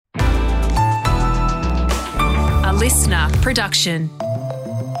listener production.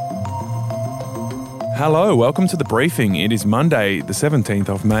 Hello, welcome to The Briefing. It is Monday, the 17th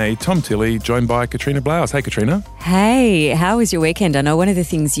of May. Tom Tilley, joined by Katrina Blouse. Hey, Katrina. Hey, how was your weekend? I know one of the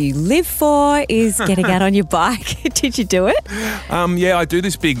things you live for is getting out on your bike. Did you do it? Yeah, I do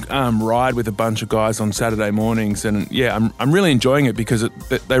this big ride with a bunch of guys on Saturday mornings, and yeah, I'm really enjoying it because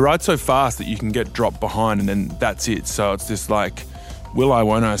they ride so fast that you can get dropped behind and then that's it. So it's this like, will I,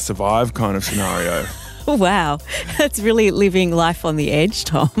 won't I survive kind of scenario. Wow, that's really living life on the edge,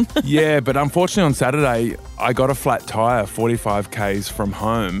 Tom. Yeah, but unfortunately on Saturday, I got a flat tyre 45 k's from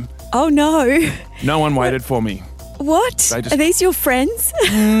home. Oh no. No one waited for me. What? Are these your friends?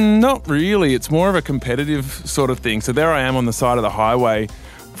 Not really. It's more of a competitive sort of thing. So there I am on the side of the highway,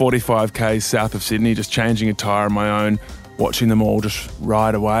 45 k's south of Sydney, just changing a tyre on my own, watching them all just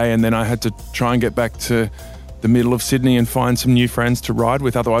ride away. And then I had to try and get back to the middle of Sydney and find some new friends to ride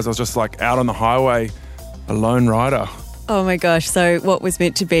with. Otherwise, I was just like out on the highway, a lone rider. Oh my gosh, so what was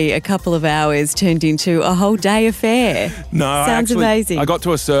meant to be a couple of hours turned into a whole day affair. No, Sounds amazing. I got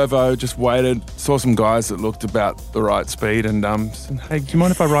to a servo, just waited, saw some guys that looked about the right speed and said, hey, do you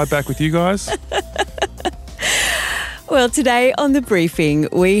mind if I ride back with you guys? Well, today on The Briefing,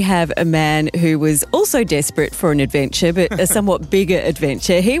 we have a man who was also desperate for an adventure, but a somewhat bigger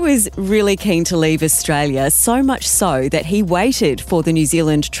adventure. He was really keen to leave Australia, so much so that he waited for the New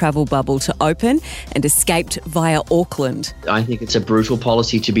Zealand travel bubble to open and escaped via Auckland. I think it's a brutal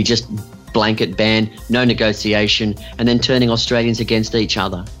policy to be just blanket ban, no negotiation, and then turning Australians against each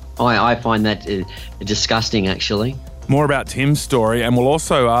other. I find that disgusting, actually. More about Tim's story, and we'll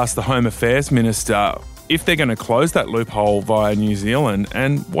also ask the Home Affairs Minister if they're going to close that loophole via New Zealand,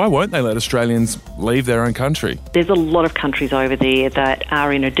 and why won't they let Australians leave their own country? There's a lot of countries over there that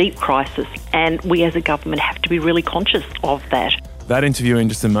are in a deep crisis, and we as a government have to be really conscious of that. That interview in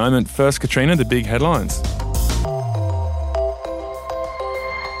just a moment. First, Katrina, the big headlines.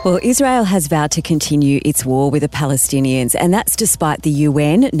 Well, Israel has vowed to continue its war with the Palestinians, and that's despite the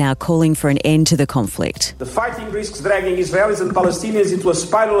UN now calling for an end to the conflict. The fighting risks dragging Israelis and Palestinians into a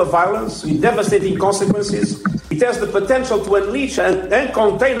spiral of violence with devastating consequences. It has the potential to unleash an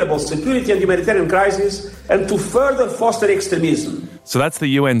uncontainable security and humanitarian crisis and to further foster extremism. So that's the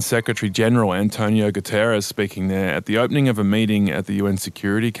UN Secretary-General Antonio Guterres speaking there at the opening of a meeting at the UN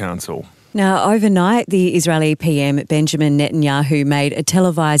Security Council. Now, overnight, the Israeli PM Benjamin Netanyahu made a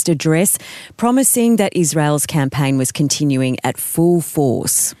televised address promising that Israel's campaign was continuing at full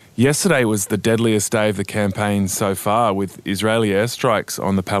force. Yesterday was the deadliest day of the campaign so far, with Israeli airstrikes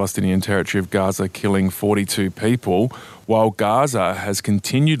on the Palestinian territory of Gaza killing 42 people, while Gaza has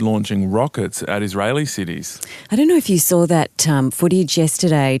continued launching rockets at Israeli cities. I don't know if you saw that footage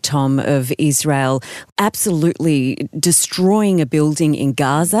yesterday, Tom, of Israel absolutely destroying a building in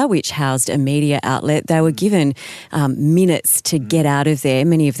Gaza, which housed a media outlet. They were given minutes to get out of there.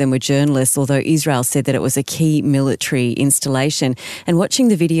 Many of them were journalists, although Israel said that it was a key military installation. And watching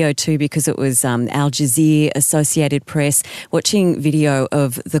the video too, because it was Al Jazeera, Associated Press, watching video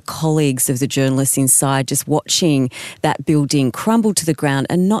of the colleagues of the journalists inside, just watching that building crumble to the ground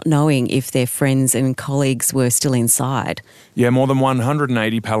and not knowing if their friends and colleagues were still inside. Yeah, more than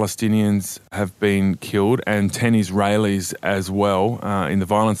 180 Palestinians have been killed and 10 Israelis as well in the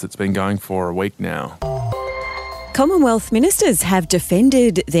violence that's been going for a week now. Commonwealth ministers have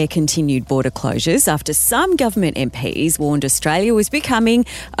defended their continued border closures after some government MPs warned Australia was becoming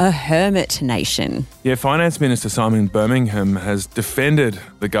a hermit nation. Yeah, Finance Minister Simon Birmingham has defended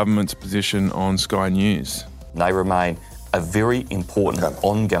the government's position on Sky News. They remain a very important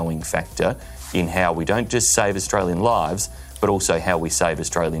ongoing factor in how we don't just save Australian lives, but also how we save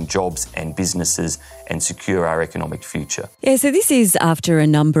Australian jobs and businesses and secure our economic future. Yeah, so this is after a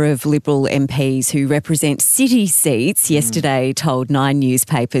number of Liberal MPs who represent city seats yesterday told 9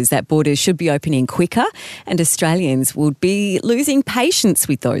 newspapers that borders should be opening quicker and Australians would be losing patience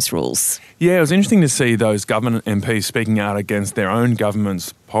with those rules. Yeah, it was interesting to see those government MPs speaking out against their own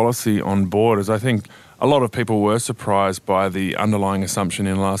government's policy on borders. I think a lot of people were surprised by the underlying assumption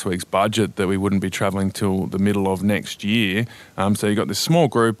in last week's budget that we wouldn't be travelling till the middle of next year. So you've got this small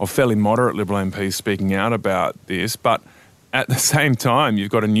group of fairly moderate Liberal MPs speaking out about this, but at the same time, you've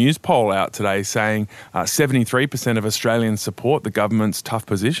got a news poll out today saying 73% of Australians support the government's tough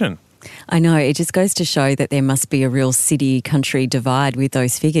position. I know, it just goes to show that there must be a real city-country divide with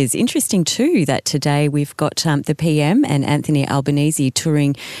those figures. Interesting too that today we've got the PM and Anthony Albanese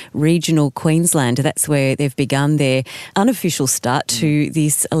touring regional Queensland. That's where they've begun their unofficial start to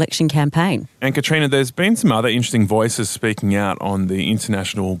this election campaign. And Katrina, there's been some other interesting voices speaking out on the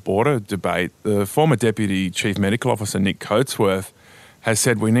international border debate. The former Deputy Chief Medical Officer Nick Coatsworth has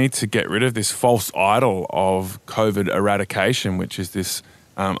said we need to get rid of this false idol of COVID eradication, which is this,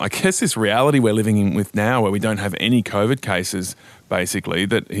 I guess, this reality we're living in with now where we don't have any COVID cases, basically,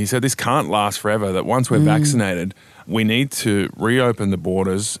 that he said this can't last forever, that once we're vaccinated, we need to reopen the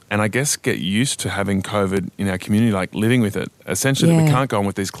borders and I guess get used to having COVID in our community, like living with it. Essentially, that we can't go on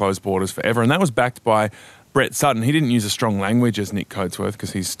with these closed borders forever. And that was backed by Brett Sutton. He didn't use a strong language as Nick Coatsworth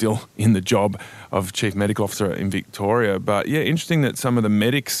because he's still in the job of Chief Medical Officer in Victoria. But yeah, interesting that some of the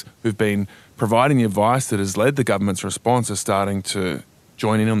medics who've been providing the advice that has led the government's response are starting to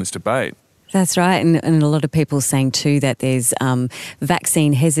join in on this debate. That's right. And a lot of people saying too that there's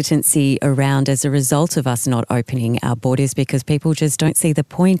vaccine hesitancy around as a result of us not opening our borders because people just don't see the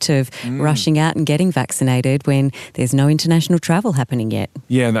point of rushing out and getting vaccinated when there's no international travel happening yet.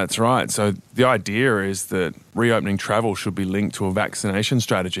 Yeah, that's right. So the idea is that reopening travel should be linked to a vaccination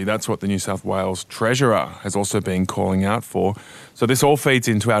strategy. That's what the New South Wales Treasurer has also been calling out for. So this all feeds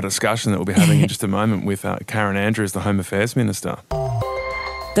into our discussion that we'll be having in just a moment with Karen Andrews, the Home Affairs Minister.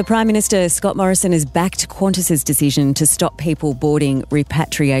 The Prime Minister, Scott Morrison, has backed Qantas's decision to stop people boarding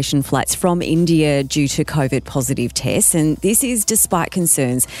repatriation flights from India due to COVID positive tests. And this is despite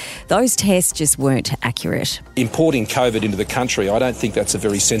concerns those tests just weren't accurate. Importing COVID into the country, I don't think that's a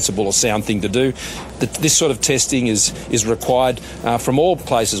very sensible or sound thing to do. This sort of testing is required from all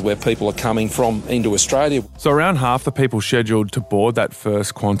places where people are coming from into Australia. So around half the people scheduled to board that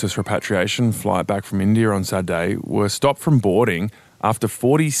first Qantas repatriation flight back from India on Saturday were stopped from boarding after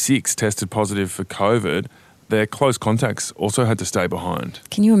 46 tested positive for COVID. Their close contacts also had to stay behind.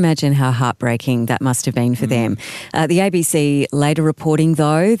 Can you imagine how heartbreaking that must have been for them? The ABC later reporting,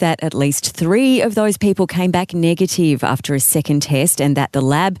 though, that at least 3 of those people came back negative after a second test and that the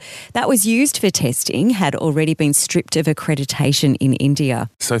lab that was used for testing had already been stripped of accreditation in India.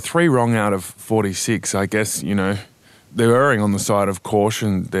 So 3 wrong out of 46, I guess, they're erring on the side of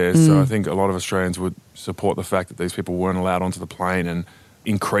caution there. So I think a lot of Australians would support the fact that these people weren't allowed onto the plane and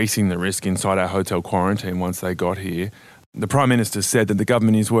increasing the risk inside our hotel quarantine once they got here. The Prime Minister said that the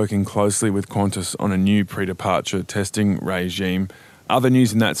government is working closely with Qantas on a new pre-departure testing regime. Other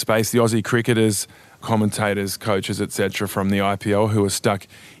news in that space, the Aussie cricketers, commentators, coaches, etc. from the IPL who are stuck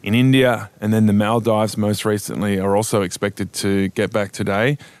in India and then the Maldives most recently are also expected to get back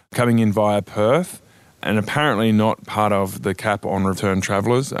today, coming in via Perth. And apparently not part of the cap on return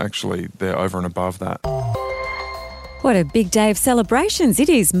travellers. Actually, they're over and above that. What a big day of celebrations. It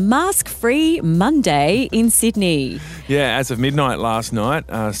is Mask-Free Monday in Sydney. Yeah, as of midnight last night,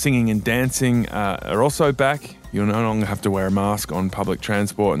 singing and dancing are also back. You'll no longer have to wear a mask on public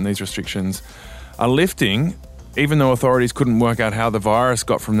transport, and these restrictions are lifting, even though authorities couldn't work out how the virus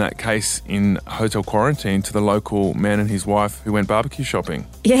got from that case in hotel quarantine to the local man and his wife who went barbecue shopping.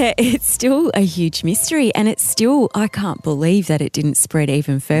 Yeah, it's still a huge mystery, and it's still, I can't believe that it didn't spread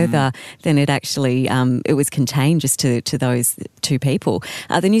even further than it actually, it was contained just to those 2 people.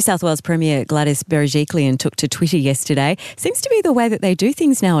 The New South Wales Premier Gladys Berejiklian took to Twitter yesterday, seems to be the way that they do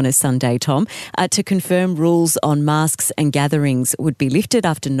things now on a Sunday, Tom, to confirm rules on masks and gatherings would be lifted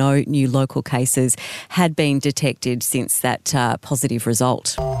after no new local cases had been detected since that positive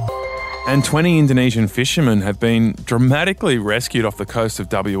result. And 20 Indonesian fishermen have been dramatically rescued off the coast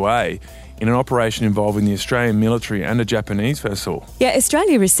of WA in an operation involving the Australian military and a Japanese vessel. Yeah,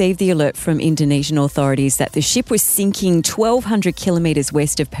 Australia received the alert from Indonesian authorities that the ship was sinking 1,200 kilometres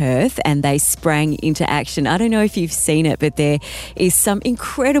west of Perth and they sprang into action. I don't know if you've seen it, but there is some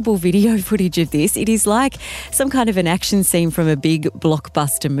incredible video footage of this. It is like some kind of an action scene from a big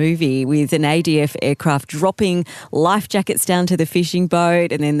blockbuster movie with an ADF aircraft dropping life jackets down to the fishing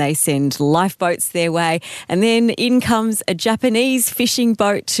boat and then they send lifeboats their way. And then in comes a Japanese fishing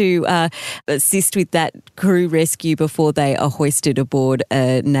boat to assist with that crew rescue before they are hoisted aboard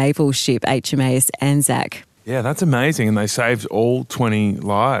a naval ship, HMAS Anzac. Yeah, that's amazing. And they saved all 20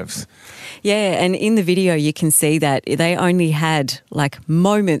 lives. Yeah, and in the video you can see that they only had like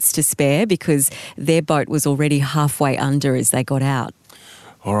moments to spare because their boat was already halfway under as they got out.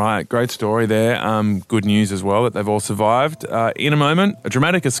 All right, great story there. Good news as well that they've all survived. In a moment, a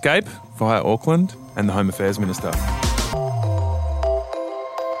dramatic escape via Auckland and the Home Affairs Minister.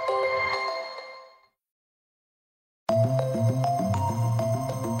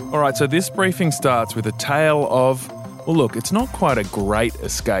 All right, so this briefing starts with a tale of, well, look, it's not quite a great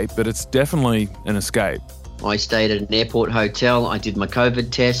escape, but it's definitely an escape. I stayed at an airport hotel. I did my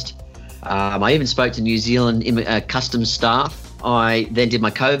COVID test. I even spoke to New Zealand customs staff. I then did my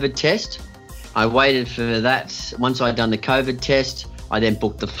COVID test. I waited for that. Once I'd done the COVID test, I then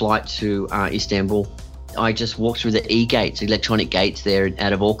booked the flight to Istanbul. I just walked through the e-gates, electronic gates there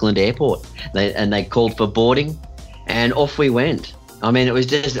out of Auckland Airport. They called for boarding, and off we went. I mean, it was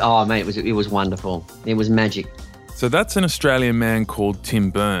just, oh, mate, it was wonderful. It was magic. So that's an Australian man called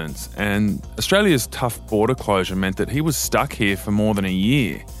Tim Burns, and Australia's tough border closure meant that he was stuck here for more than a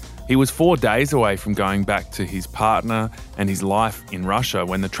year. He was 4 days away from going back to his partner and his life in Russia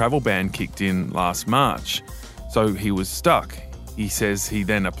when the travel ban kicked in last March. So he was stuck. He says he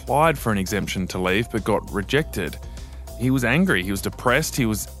then applied for an exemption to leave but got rejected. He was angry, he was depressed, he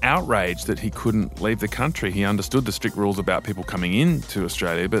was outraged that he couldn't leave the country. He understood the strict rules about people coming into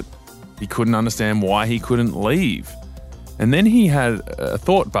Australia, but he couldn't understand why he couldn't leave. And then he had a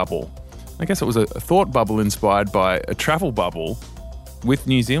thought bubble. I guess it was a thought bubble inspired by a travel bubble with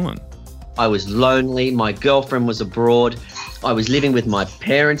New Zealand. I was lonely. My girlfriend was abroad. I was living with my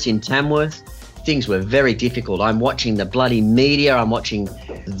parents in Tamworth. Things were very difficult. I'm watching the bloody media. I'm watching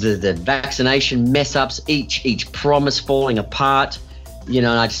the vaccination mess-ups, each promise falling apart. And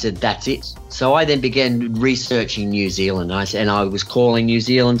I just said, that's it. So I then began researching New Zealand. I was calling New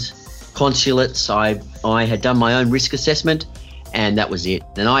Zealand's consulates. I had done my own risk assessment, and that was it.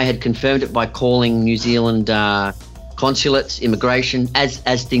 And I had confirmed it by calling New Zealand consulates, immigration, as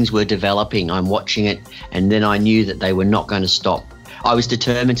things were developing. I'm watching it, and then I knew that they were not going to stop. I was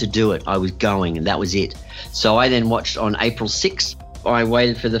determined to do it. I was going, and that was it. So I then watched on April 6th. I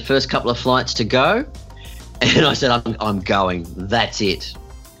waited for the first couple of flights to go, and I said, I'm going. That's it.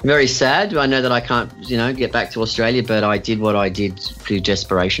 Very sad. I know that I can't, get back to Australia, but I did what I did through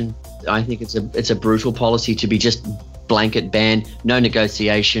desperation. I think it's a brutal policy to be just blanket ban, no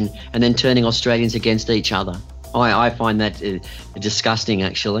negotiation, and then turning Australians against each other. I find that disgusting,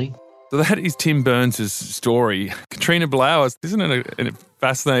 actually. So that is Tim Burns' story. Katrina Blowers, isn't it a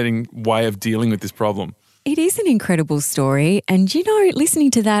fascinating way of dealing with this problem? It is an incredible story. And,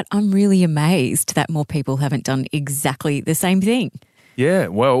 listening to that, I'm really amazed that more people haven't done exactly the same thing. Yeah,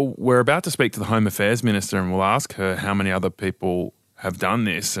 well, we're about to speak to the Home Affairs Minister and we'll ask her how many other people have done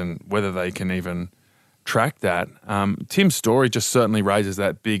this and whether they can even track that. Tim's story just certainly raises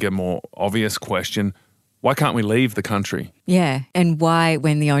that bigger, more obvious question. Why can't we leave the country? Yeah, and why,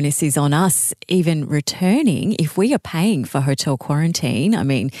 when the onus is on us, even returning, if we are paying for hotel quarantine,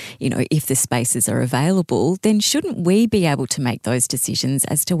 if the spaces are available, then shouldn't we be able to make those decisions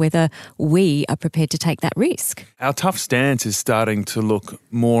as to whether we are prepared to take that risk? Our tough stance is starting to look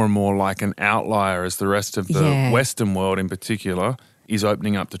more and more like an outlier as the rest of the Western world in particular is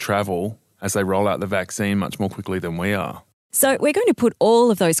opening up to travel as they roll out the vaccine much more quickly than we are. So we're going to put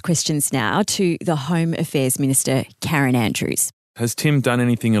all of those questions now to the Home Affairs Minister, Karen Andrews. Has Tim done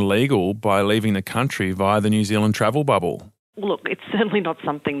anything illegal by leaving the country via the New Zealand travel bubble? Look, it's certainly not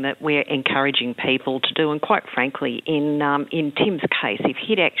something that we're encouraging people to do. And quite frankly, in Tim's case, if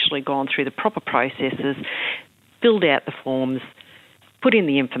he'd actually gone through the proper processes, filled out the forms, put in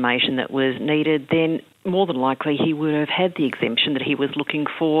the information that was needed, then more than likely he would have had the exemption that he was looking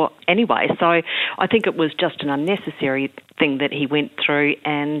for anyway. So I think it was just an unnecessary thing that he went through,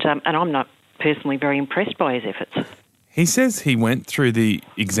 and I'm not personally very impressed by his efforts. He says he went through the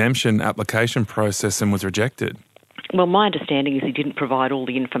exemption application process and was rejected. Well, my understanding is he didn't provide all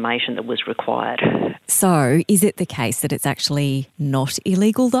the information that was required. So is it the case that it's actually not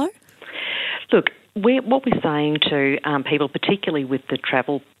illegal though? Look, what we're saying to people, particularly with the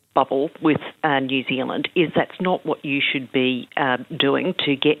travel bubble with New Zealand, is that's not what you should be doing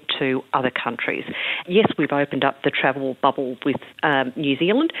to get to other countries. Yes, we've opened up the travel bubble with New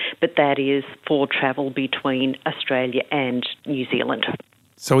Zealand, but that is for travel between Australia and New Zealand.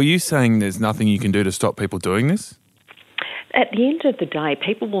 So are you saying there's nothing you can do to stop people doing this? At the end of the day,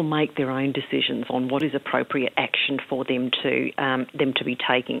 people will make their own decisions on what is appropriate action for them to be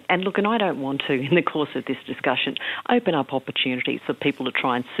taking. And look, and I don't want to, in the course of this discussion, open up opportunities for people to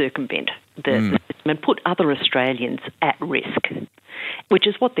try and circumvent the system and put other Australians at risk, which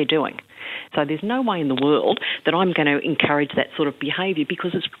is what they're doing. So there's no way in the world that I'm going to encourage that sort of behaviour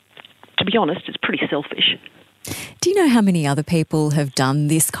because, to be honest, it's pretty selfish. Do you know how many other people have done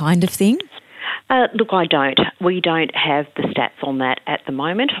this kind of thing? Look, I don't. We don't have the stats on that at the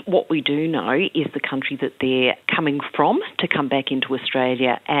moment. What we do know is the country that they're coming from to come back into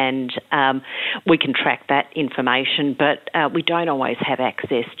Australia, and we can track that information, but we don't always have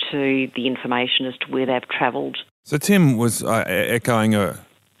access to the information as to where they've travelled. So Tim was echoing a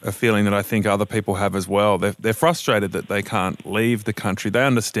feeling that I think other people have as well. They're frustrated that they can't leave the country. They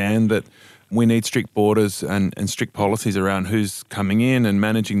understand that we need strict borders and strict policies around who's coming in and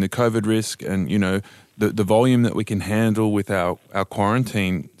managing the COVID risk and, the volume that we can handle with our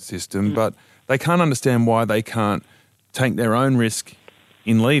quarantine system. But they can't understand why they can't take their own risk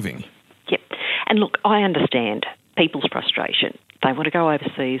in leaving. Yep. And look, I understand people's frustration. They want to go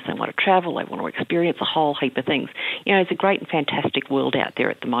overseas, they want to travel, they want to experience a whole heap of things. You know, it's a great and fantastic world out there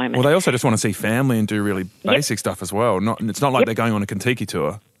at the moment. Well, they also just want to see family and do really basic stuff as well. It's not like they're going on a Kentucky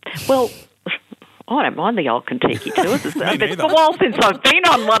tour. Well, I don't mind the old Kentucky tours. It's been a while since I've been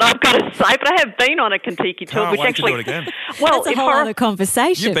on one, I've got to say, but I have been on a Kentucky tour. Can't wait to do it again. Well, that's a whole other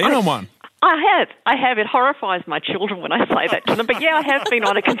conversation. You've been on one. I have. It horrifies my children when I say that to them. But yeah, I have been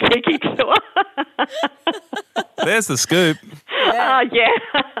on a Kentucky tour. There's the scoop. Yeah.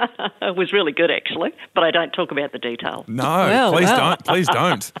 It was really good, actually. But I don't talk about the details. No, don't. Please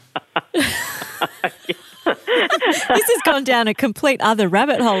don't. This has gone down a complete other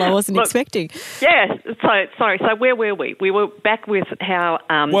rabbit hole I wasn't expecting. Yeah, so where were we? We were back with how...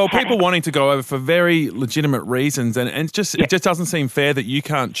 people wanting to go over for very legitimate reasons, and it just doesn't seem fair that you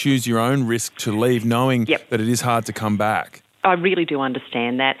can't choose your own risk to leave knowing that it is hard to come back. I really do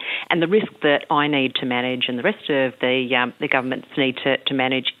understand that. And the risk that I need to manage and the rest of the governments need to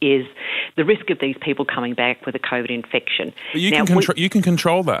manage is the risk of these people coming back with a COVID infection. But you can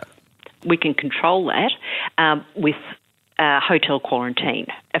control that. We can control that with hotel quarantine,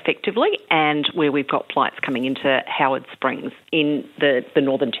 effectively, and where we've got flights coming into Howard Springs in the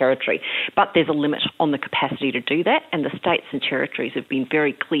Northern Territory. But there's a limit on the capacity to do that, and the states and territories have been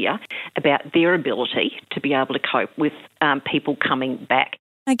very clear about their ability to be able to cope with people coming back.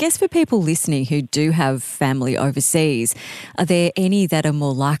 I guess for people listening who do have family overseas, are there any that are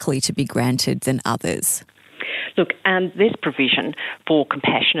more likely to be granted than others? Look, there's provision for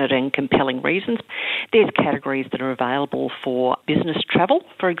compassionate and compelling reasons. There's categories that are available for business travel,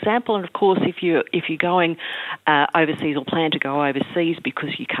 for example, and of course if you're going overseas or plan to go overseas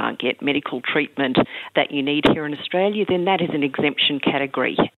because you can't get medical treatment that you need here in Australia, then that is an exemption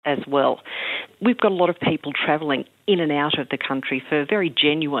category as well. We've got a lot of people travelling in and out of the country for very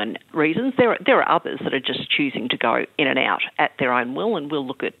genuine reasons. There are others that are just choosing to go in and out at their own will, and we'll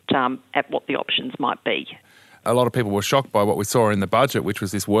look at what the options might be. A lot of people were shocked by what we saw in the budget, which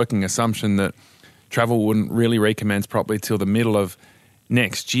was this working assumption that travel wouldn't really recommence properly till the middle of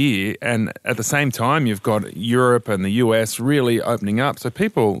next year. And at the same time, you've got Europe and the US really opening up. So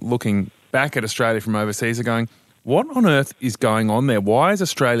people looking back at Australia from overseas are going, what on earth is going on there? Why is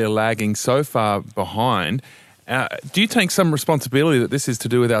Australia lagging so far behind? Do you take some responsibility that this is to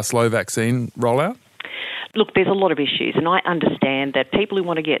do with our slow vaccine rollout? Look, there's a lot of issues, and I understand that people who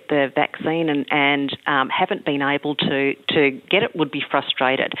want to get the vaccine and haven't been able to get it would be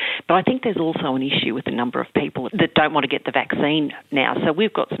frustrated. But I think there's also an issue with the number of people that don't want to get the vaccine now. So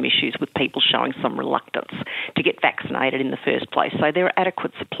we've got some issues with people showing some reluctance to get vaccinated in the first place. So there are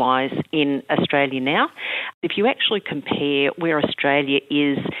adequate supplies in Australia now. If you actually compare where Australia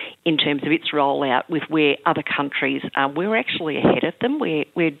is in terms of its rollout with where other countries, we're actually ahead of them.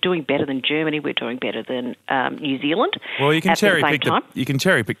 We're doing better than Germany. We're doing better than New Zealand. Well, you can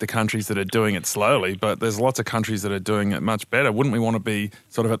cherry pick the countries that are doing it slowly, but there's lots of countries that are doing it much better. Wouldn't we want to be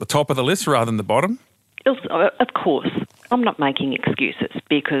sort of at the top of the list rather than the bottom? Of course. I'm not making excuses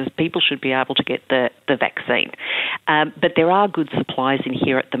because people should be able to get the vaccine. But there are good supplies in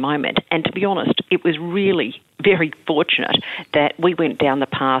here at the moment. And to be honest, it was really very fortunate that we went down the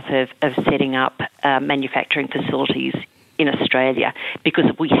path of setting up manufacturing facilities in Australia, because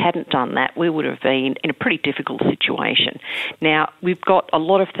if we hadn't done that, we would have been in a pretty difficult situation. Now, we've got a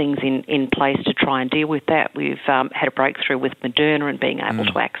lot of things in place to try and deal with that. We've had a breakthrough with Moderna and being able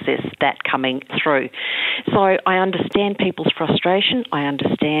to access that coming through. So I understand people's frustration. I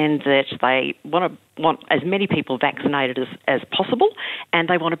understand that they want as many people vaccinated as possible, and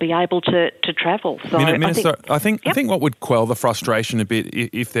they want to be able to travel. So Minister, I think what would quell the frustration a bit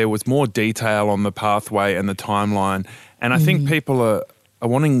if there was more detail on the pathway and the timeline. And I think people are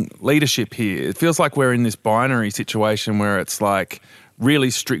wanting leadership here. It feels like we're in this binary situation where it's like really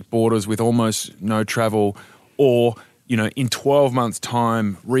strict borders with almost no travel, or in 12 months'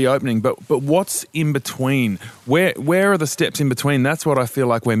 time reopening. But what's in between? Where are the steps in between? That's what I feel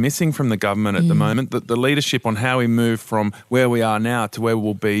like we're missing from the government at the moment. The leadership on how we move from where we are now to where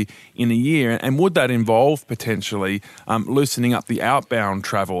we'll be in a year. And would that involve potentially loosening up the outbound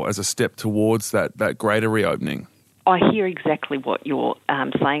travel as a step towards that greater reopening? I hear exactly what you're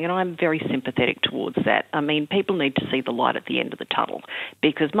saying, and I'm very sympathetic towards that. I mean, people need to see the light at the end of the tunnel,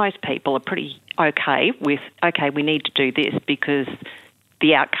 because most people are pretty okay with, we need to do this because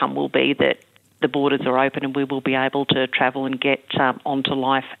the outcome will be that the borders are open and we will be able to travel and get onto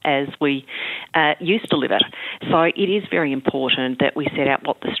life as we used to live it. So it is very important that we set out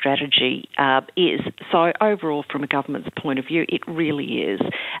what the strategy is. So overall, from a government's point of view, it really is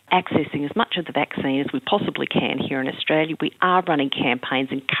accessing as much of the vaccine as we possibly can here in Australia. We are running campaigns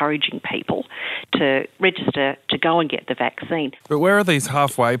encouraging people to register to go and get the vaccine. But where are these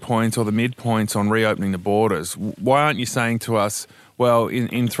halfway points or the midpoints on reopening the borders? Why aren't you saying to us, well,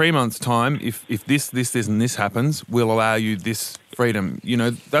 in 3 months' time, if this, and this happens, we'll allow you this freedom? You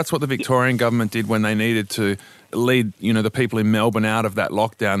know, that's what the Victorian government did when they needed to lead, the people in Melbourne out of that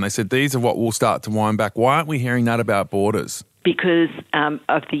lockdown. They said, these are what we'll start to wind back. Why aren't we hearing that about borders? Because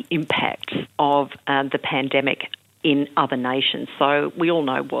of the impact of the pandemic in other nations. So we all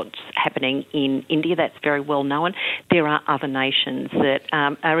know what's happening in India. That's very well known. There are other nations that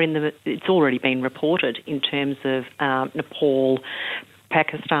are it's already been reported in terms of Nepal,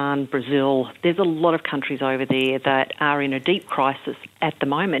 Pakistan, Brazil. There's a lot of countries over there that are in a deep crisis at the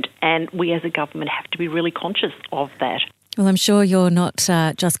moment, and we as a government have to be really conscious of that. Well, I'm sure you're not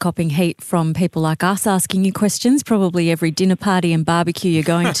just copping heat from people like us asking you questions. Probably every dinner party and barbecue you're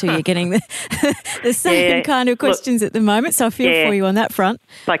going to, you're getting the same kind of questions at the moment. So I feel for you on that front.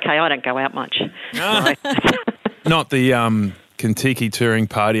 It's okay, I don't go out much. No. Not the Kentucky touring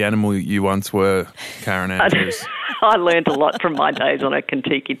party animal you once were, Karen Andrews. I learned a lot from my days on a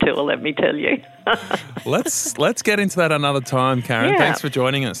Kentucky tour, let me tell you. Let's get into that another time, Karen. Yeah. Thanks for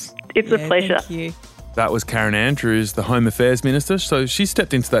joining us. It's a pleasure. Thank you. That was Karen Andrews, the Home Affairs Minister. So she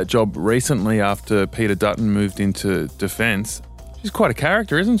stepped into that job recently after Peter Dutton moved into Defence. She's quite a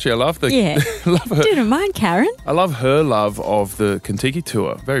character, isn't she? I love her. Didn't mind Karen. I love her love of the Kentucky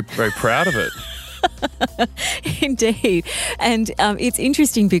tour. Very, very proud of it. Indeed. And it's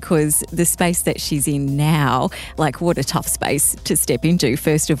interesting because the space that she's in now, like what a tough space to step into,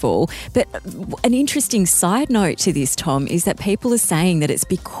 first of all. But an interesting side note to this, Tom, is that people are saying that it's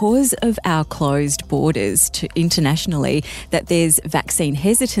because of our closed borders internationally that there's vaccine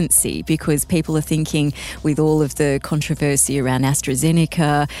hesitancy, because people are thinking with all of the controversy around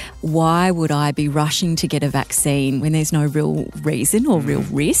AstraZeneca, why would I be rushing to get a vaccine when there's no real reason or real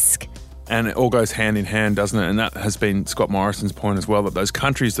risk? And it all goes hand in hand, doesn't it? And that has been Scott Morrison's point as well, that those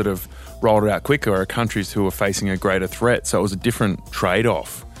countries that have rolled it out quicker are countries who are facing a greater threat. So it was a different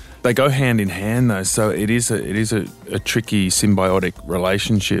trade-off. They go hand in hand, though, so it is a tricky symbiotic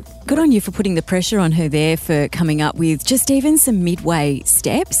relationship. Good on you for putting the pressure on her there, for coming up with just even some midway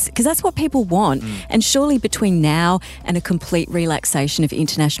steps, because that's what people want. And surely between now and a complete relaxation of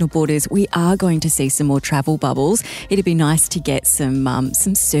international borders, we are going to see some more travel bubbles. It'd be nice to get some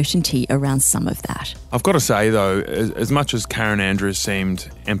certainty around some of that. I've got to say, though, as much as Karen Andrews seemed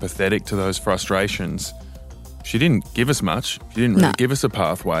empathetic to those frustrations, she didn't give us much. She didn't really give us a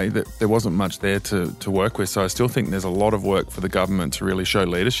pathway. That there wasn't much there to work with. So I still think there's a lot of work for the government to really show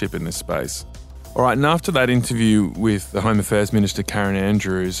leadership in this space. All right, and after that interview with the Home Affairs Minister, Karen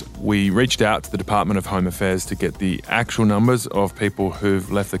Andrews, we reached out to the Department of Home Affairs to get the actual numbers of people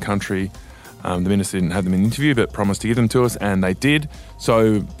who've left the country. The Minister didn't have them in the interview, but promised to give them to us, and they did.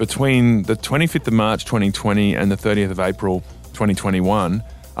 So between the 25th of March 2020 and the 30th of April 2021,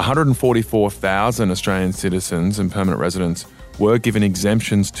 144,000 Australian citizens and permanent residents were given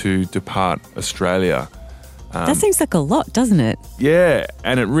exemptions to depart Australia. That seems like a lot, doesn't it? Yeah,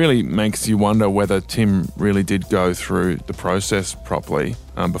 and it really makes you wonder whether Tim really did go through the process properly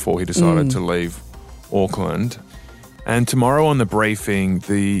before he decided to leave Auckland. And tomorrow on the briefing,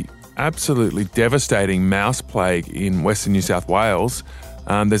 the absolutely devastating mouse plague in Western New South Wales.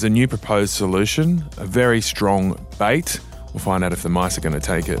 There's a new proposed solution, a very strong bait. We'll find out if the mice are going to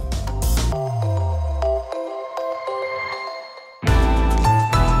take it.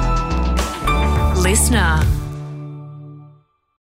 Listener.